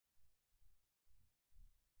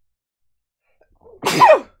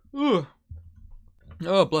Ooh.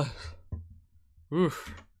 Oh, bless.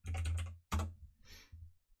 Oof.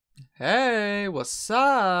 Hey, what's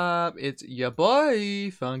up? It's your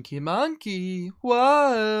boy, Funky Monkey.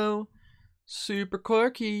 Whoa. Super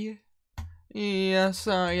quirky. Yes,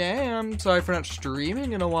 I am. Sorry for not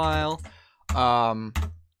streaming in a while.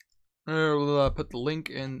 We'll put the link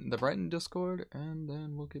in the Brighton Discord, and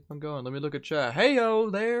then we'll keep on going. Let me look at chat.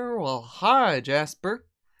 Heyo there. Well, hi, Jasper.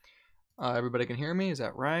 Everybody can hear me. Is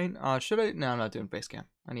that right? Should I? No, I'm not doing face cam.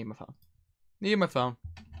 I need my phone. Need my phone.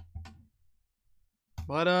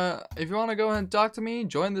 But if you want to go ahead and talk to me,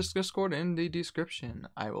 join this Discord in the description.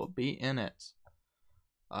 I will be in it.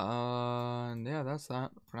 And yeah, that's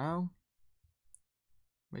that for now.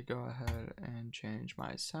 Let me go ahead and change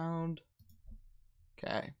my sound.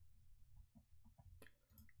 Okay.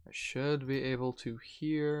 I should be able to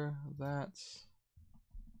hear that.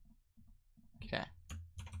 Okay.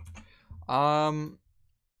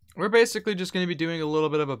 We're basically just going to be doing a little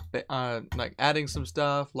bit of a, like adding some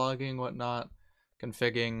stuff, logging, whatnot,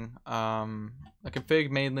 configuring. The config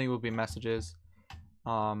mainly will be messages.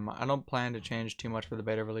 I don't plan to change too much for the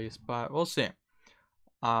beta release, but we'll see.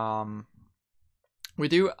 I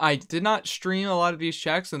did not stream a lot of these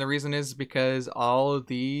checks, and the reason is because all of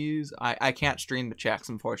these, I can't stream the checks,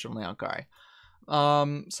 unfortunately, on Kauri.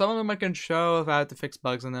 Some of them I can show if I have to fix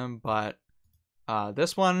bugs in them, but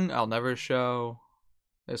this one I'll never show.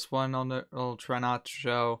 This one I'll try not to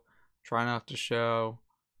show. Try not to show.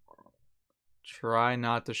 Try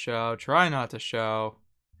not to show. Try not to show.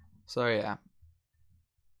 So yeah.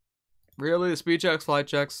 Really, the speed checks, flight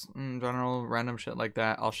checks, general random shit like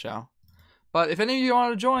that, I'll show. But if any of you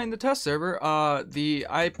want to join the test server, the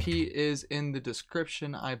IP is in the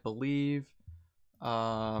description, I believe.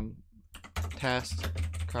 Test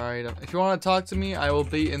Kauri. If you want to talk to me, I will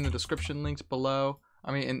be in the description links below.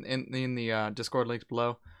 I mean, in the Discord links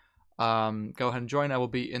below. Go ahead and join. I will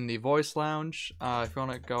be in the voice lounge. If you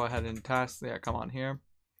want to go ahead and test, yeah, come on here.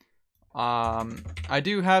 I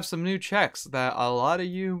do have some new checks that a lot of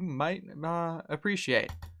you might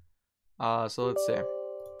appreciate. So let's see.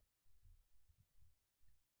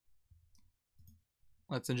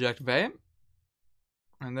 Let's inject vape.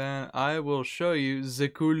 And then I will show you the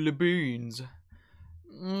cool beans.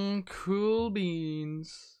 Cool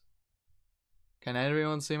beans. Can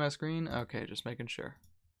everyone see my screen? Okay, just making sure.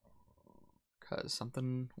 Because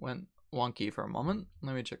something went wonky for a moment.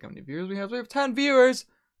 Let me check how many viewers we have. We have 10 viewers!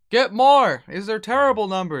 Get more! These are terrible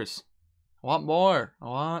numbers. I want more. I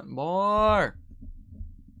want more.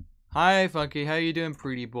 Hi, Funky. How you doing,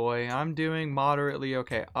 pretty boy? I'm doing moderately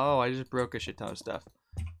okay. Oh, I just broke a shit ton of stuff.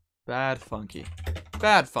 Bad Funky.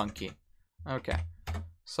 Bad Funky. Okay.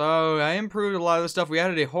 So, I improved a lot of the stuff. We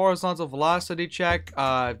added a horizontal velocity check.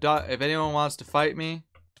 If anyone wants to fight me.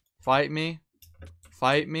 Fight me.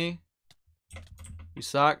 Fight me. You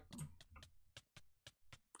suck.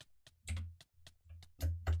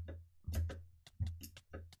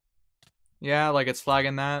 Yeah, like it's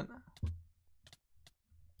flagging that.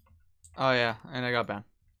 Oh yeah, and I got banned.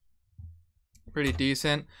 Pretty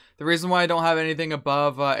decent. The reason why I don't have anything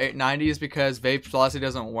above 890 is because vape velocity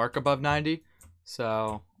doesn't work above 90.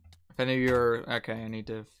 So, if any of you are... Okay, I need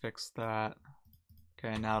to fix that.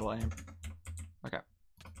 Okay, now it'll aim. Okay.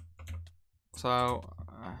 So...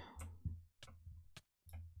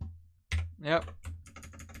 Yep.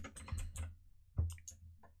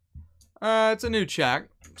 It's a new check.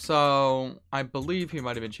 So, I believe he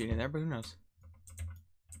might have been cheating there, but who knows?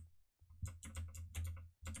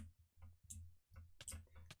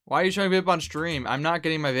 Why are you trying to vape on stream? I'm not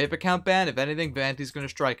getting my vape account banned. If anything, Vanty's going to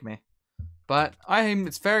strike me. But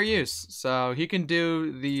it's fair use. So, he can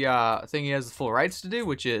do the thing he has the full rights to do,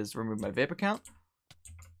 which is remove my vape account.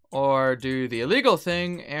 Or do the illegal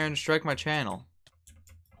thing and strike my channel.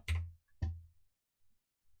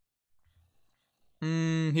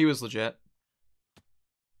 He was legit.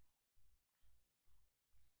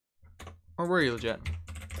 Or were you legit?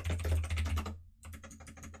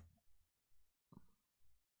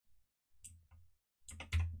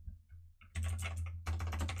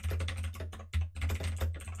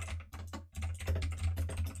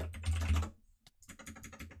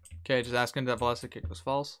 Okay, just asking if that velocity kick was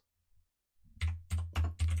false.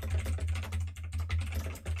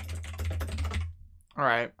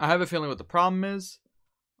 Alright, I have a feeling what the problem is.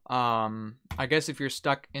 I guess if you're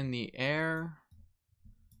stuck in the air,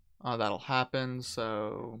 that'll happen.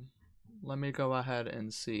 So let me go ahead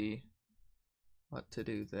and see what to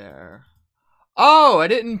do there. Oh, I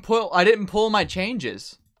didn't pull my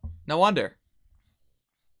changes. No wonder.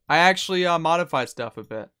 I actually modified stuff a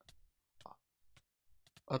bit.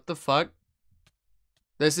 What the fuck?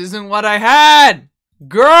 This isn't what I had!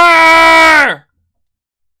 Grrr!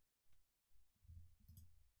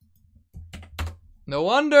 No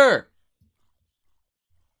wonder!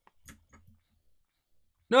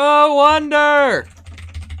 No wonder!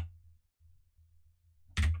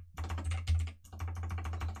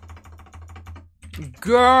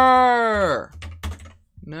 Grrr!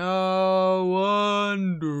 No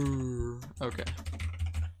wonder. Okay.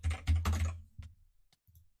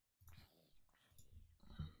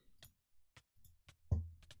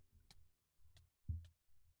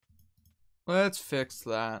 Let's fix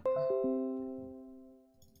that.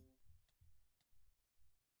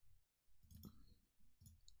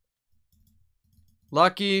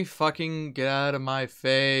 Lucky, fucking get out of my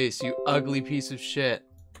face, you ugly piece of shit.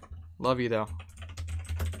 Love you though.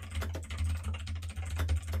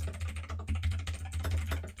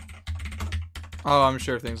 Oh, I'm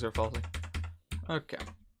sure things are faulty. Okay.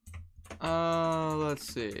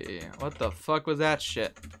 Let's see. What the fuck was that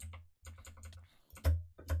shit?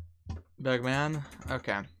 Big man?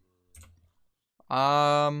 Okay.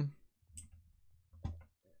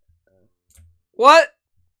 What?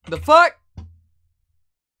 The fuck?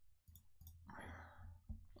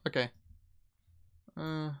 Okay.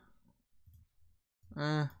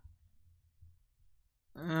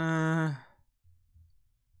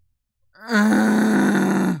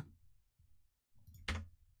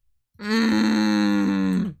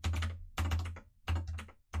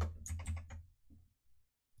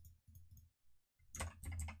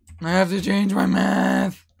 I have to change my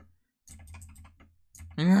math.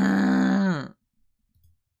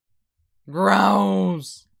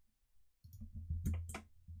 Gross.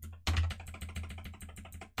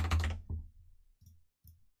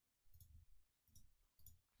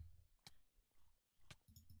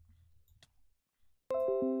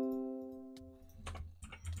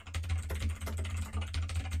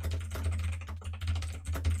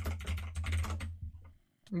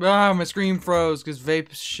 Ah, my screen froze because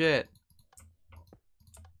vape is shit.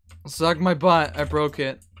 Suck my butt. I broke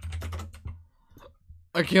it.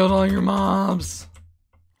 I killed all your mobs.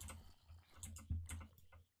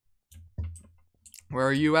 Where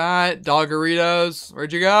are you at, Doggeritos?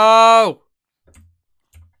 Where'd you go?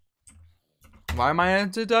 Why am I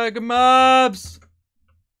anti-tiger mobs?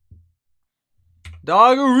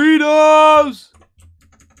 Doggeritos!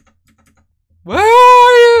 Where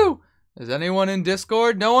are you? Is anyone in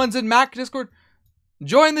Discord? No one's in Mac Discord.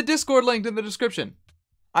 Join the Discord link in the description.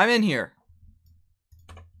 I'm in here.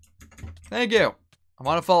 Thank you. I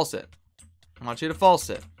want to false it. I want you to false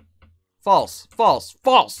it. False. False.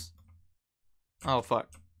 False. Oh, fuck.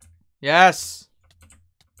 Yes.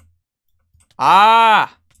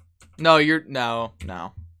 Ah. No, you're... No.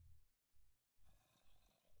 No.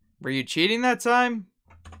 Were you cheating that time?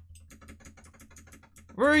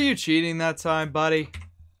 Were you cheating that time, buddy?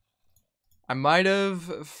 I might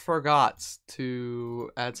have forgot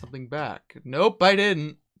to add something back. Nope, I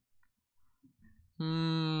didn't.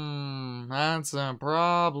 That's a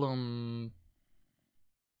problem.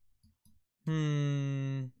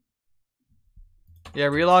 Yeah,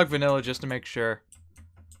 relog vanilla just to make sure.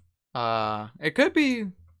 It could be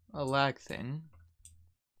a lag thing.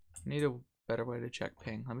 Need a better way to check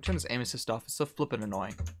ping. Let me turn this aim assist off. It's so flippin'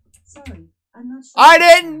 annoying. Sorry, I'm not sure. I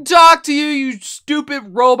didn't talk to you, you stupid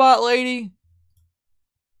robot lady.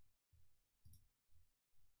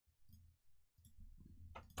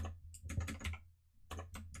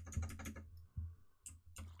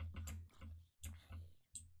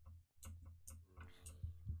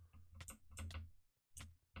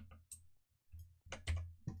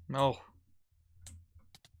 No.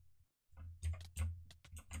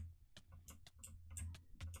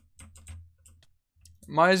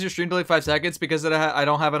 Why is your stream delay 5 seconds? Because I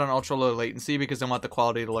don't have it on ultra low latency because I want the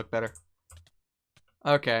quality to look better.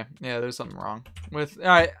 Okay, yeah, there's something wrong with.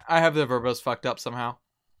 I have the verbose fucked up somehow.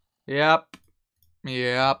 Yep,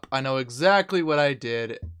 I know exactly what I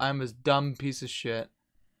did. I'm a dumb piece of shit.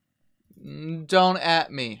 Don't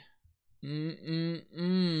at me.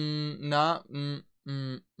 Not.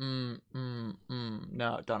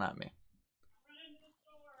 No, don't at me.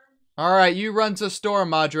 All right, you run to store,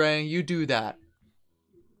 Madre. You do that.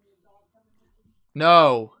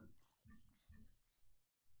 No.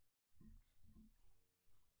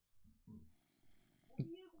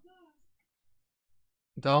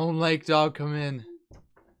 Don't make dog come in.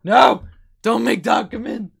 No! Don't make dog come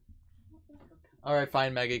in. Alright,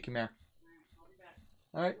 fine, Maggie, come here.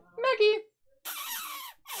 Alright, Maggie.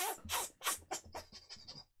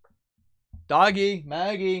 Doggy,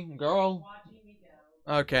 Maggie, girl.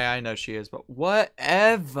 Okay, I know she is, but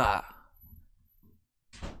whatever.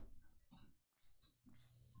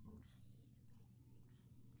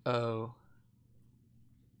 Oh.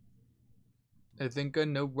 I think I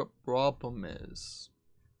know what problem is.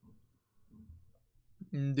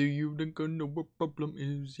 Do you think I know what problem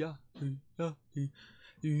is? Yeah. Yeah. Do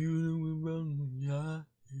you know what problem? Yeah.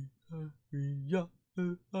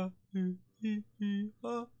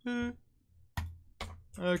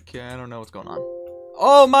 Okay, I don't know what's going on.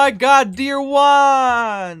 Oh my god, dear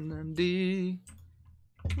one! Gandhi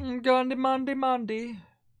Monday Monday.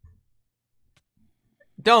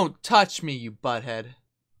 Don't touch me, you butthead.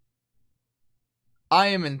 I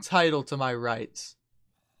am entitled to my rights.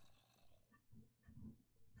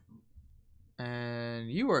 And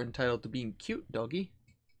you are entitled to being cute, doggy.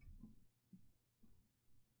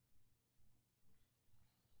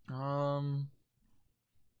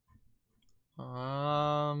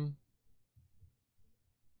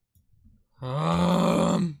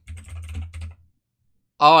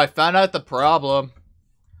 Oh, I found out the problem.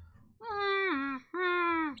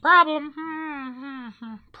 Problem.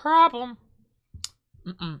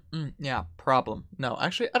 Yeah, problem. No,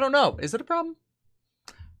 actually, I don't know. Is it a problem?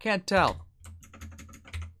 Can't tell.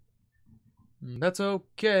 That's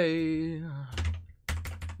okay.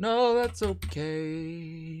 No, that's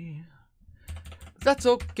okay. That's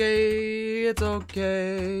okay. It's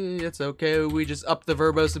okay. It's okay. We just up the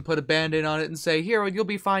verbose and put a band-aid on it and say, here, you'll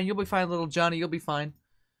be fine. You'll be fine, little Johnny. You'll be fine.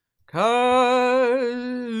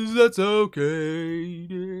 'Cause that's okay.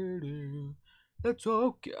 That's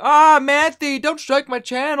okay. Ah, Matthew, don't strike my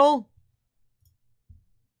channel.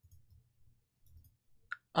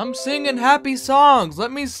 I'm singing happy songs.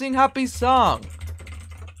 Let me sing happy song.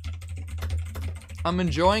 I'm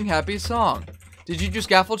enjoying happy song. Did you do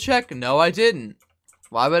scaffold check? No, I didn't.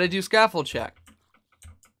 Why would I do scaffold check?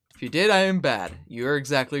 If you did, I am bad. You're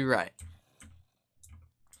exactly right.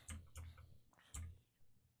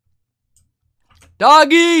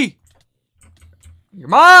 Doggy! You're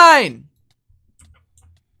mine!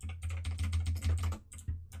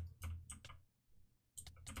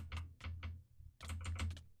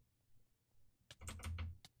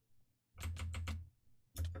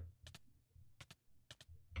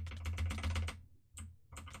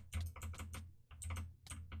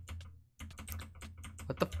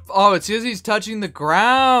 What the oh, it says he's touching the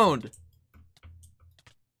ground.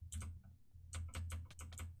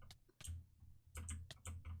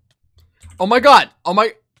 Oh my god. Oh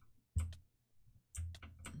my.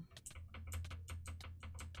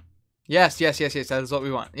 Yes. That is what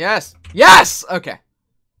we want. Yes. Yes! Okay.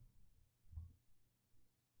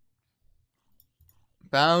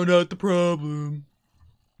 Found out the problem.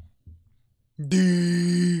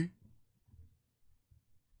 D.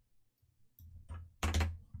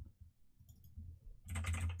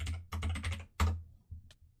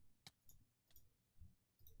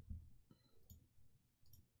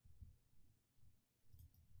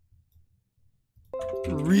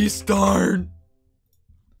 Restart.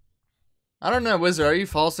 I don't know, Wizard. Are you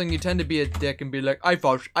falsing? You tend to be a dick and be like, I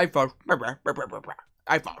false. I false.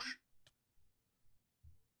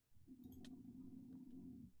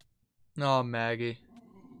 Oh, Maggie.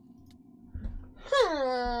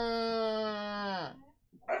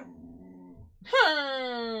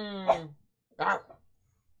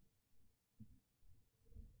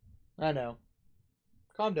 I know.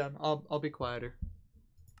 Calm down. I'll be quieter.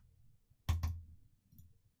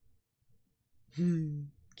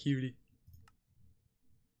 Cutie.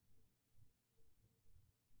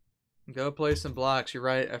 Go play some blocks. You're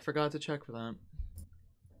right. I forgot to check for that.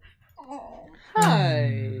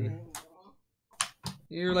 Hi.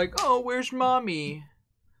 You're like, oh, where's mommy?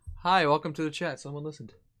 Hi, welcome to the chat. Someone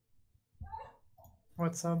listened.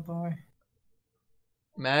 What's up, boy?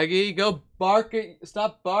 Maggie, go bark it.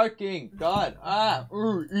 Stop barking. God. Ah.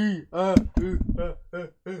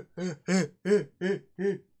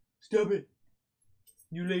 Stop it.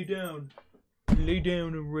 You lay down. Lay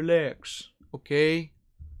down and relax. Okay?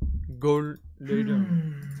 Go lay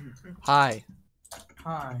down. Hi.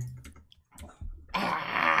 Hi.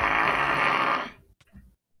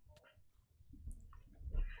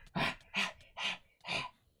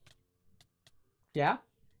 Yeah?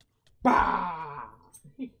 Bah!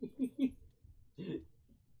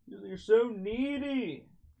 You're so needy.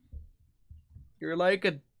 You're like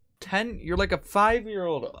a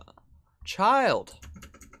 5-year-old child.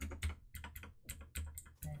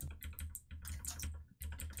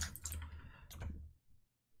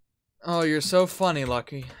 Oh, you're so funny,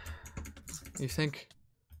 Lucky. You think?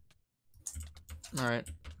 Alright.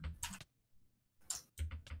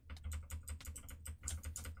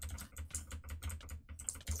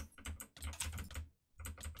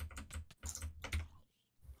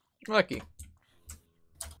 Lucky.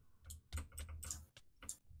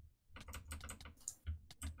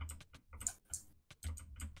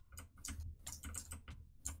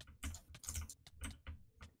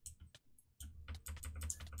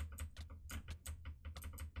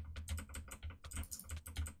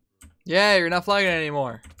 Yeah, you're not flagging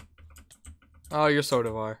anymore. Oh, you sort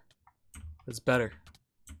of are. It's better.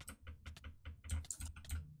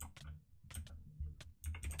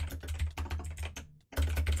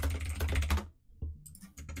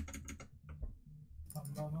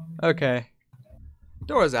 Okay.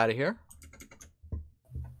 Dora's out of here.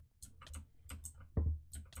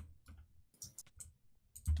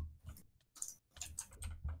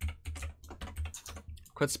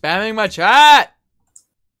 Quit spamming my chat!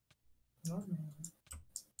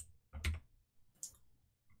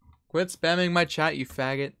 Quit spamming my chat, you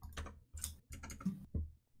faggot.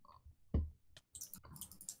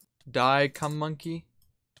 Die, cum monkey.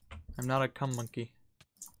 I'm not a cum monkey.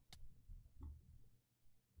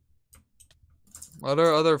 What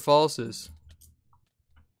are other falses?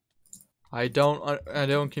 I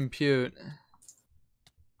don't compute.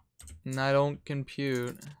 I don't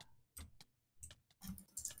compute.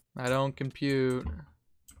 I don't compute.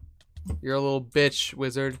 You're a little bitch,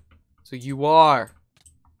 wizard. So you are.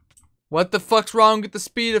 What the fuck's wrong with the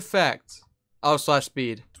speed effect? Oh, slash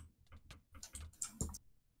speed.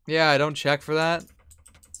 Yeah, I don't check for that.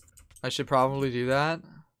 I should probably do that.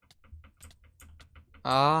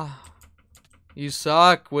 Ah. You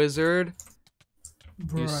suck, wizard.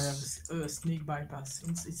 Bro, I have a sneak bypass.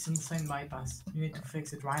 It's insane bypass. You need to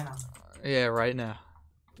fix it right now. Yeah, right now.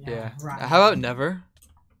 Yeah. Right How now. about never?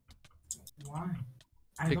 Why?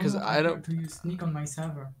 Because I don't to use sneak on my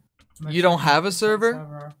server. You don't have a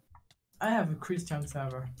server? I have a Christian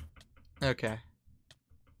server. Okay.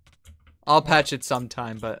 I'll patch it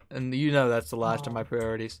sometime, but and you know that's the last of my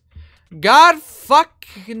priorities. God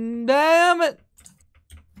fucking damn it!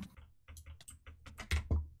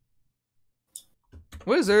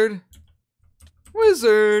 Wizard!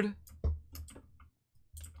 Wizard!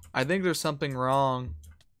 I think there's something wrong.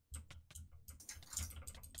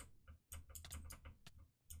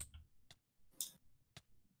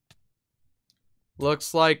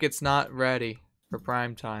 Looks like it's not ready for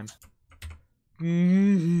prime time.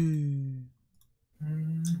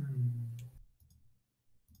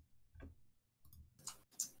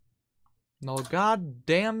 No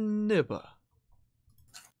goddamn nibba.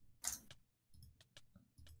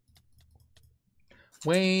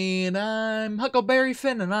 When I'm Huckleberry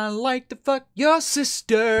Finn and I like to fuck your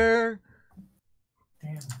sister.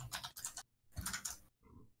 Damn.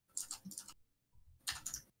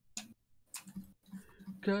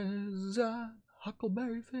 Cause I'm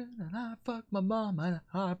Huckleberry Finn and I fuck my mom and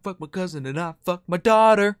I fuck my cousin and I fuck my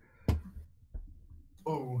daughter.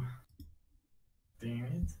 Oh. Damn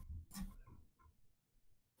it.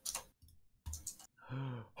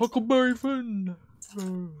 Huckleberry Finn.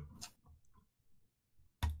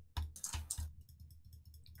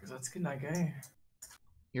 That's kinda gay.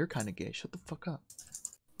 You're kinda gay. Shut the fuck up.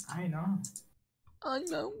 I know. I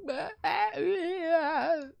know.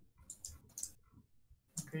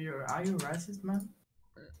 Okay, are you racist, man?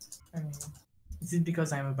 I mean, is it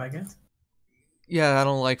because I'm a baguette? Yeah, I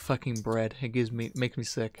don't like fucking bread. It makes me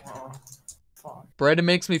sick. Oh, fuck. Bread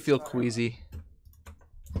makes me feel queasy.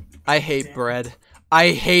 I hate bread. I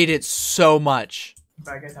hate it so much.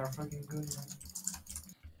 Baguettes are fucking good, man.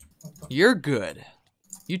 You're good.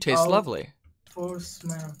 You taste lovely. False,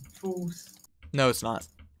 man. False. No, it's not.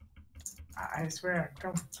 I swear.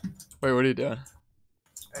 Come. Wait, what are you doing?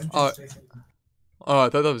 I'm just listening. Oh, I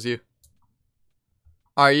thought that was you.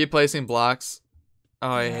 Are you placing blocks?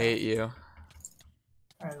 Oh, I hate you.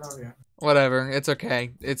 I love you. Whatever. It's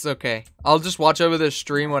okay. It's okay. I'll just watch over this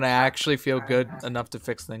stream when I actually feel good enough to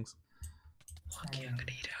fix things. Look, you could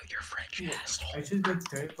eat out your French asshole. I should get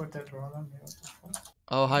teleported around here.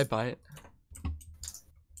 Oh, hi, Bite.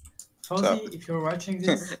 Fuzzy, if you're watching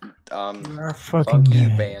this, you're fuck fucking you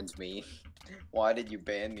gay. banned me. Why did you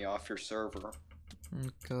ban me off your server?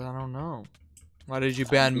 Because I don't know. Why did you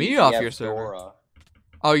ban me off your server? Dora.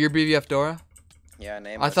 Oh, you're BBF Dora? Yeah, I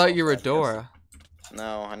named I thought myself you were that because- Dora.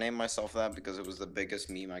 No, I named myself that because it was the biggest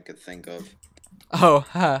meme I could think of. Oh,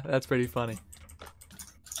 ha, that's pretty funny.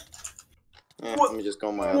 Let me just go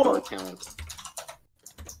on my other account.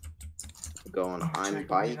 Go on I'm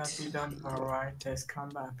Bite. Alright, just come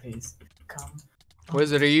back, please. Come.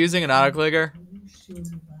 Wizard, are you using an autoclicker?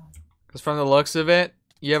 Because from the looks of it,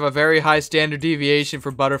 you have a very high standard deviation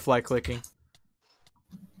for butterfly clicking.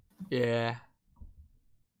 Yeah.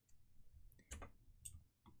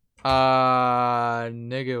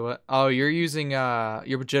 Nigga, what? Oh, you're using,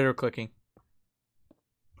 you're jitter clicking.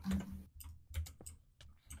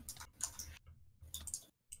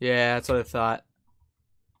 Yeah, that's what I thought.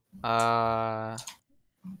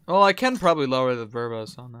 Well, I can probably lower the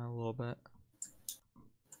verbose on that a little bit.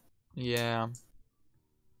 Yeah.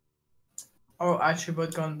 Oh,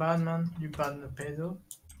 attribute gone bad, man. You bad in the pedo.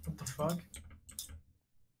 What the fuck?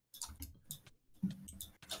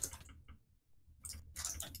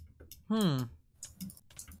 Hmm.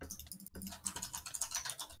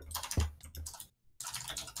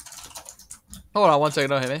 Hold on 1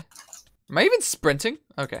 second, don't hit me. Am I even sprinting?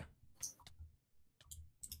 Okay.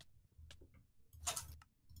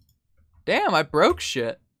 Damn, I broke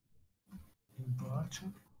shit.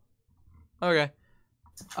 Okay.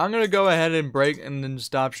 I'm gonna go ahead and break and then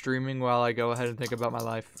stop streaming while I go ahead and think about my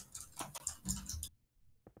life.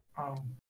 Oh.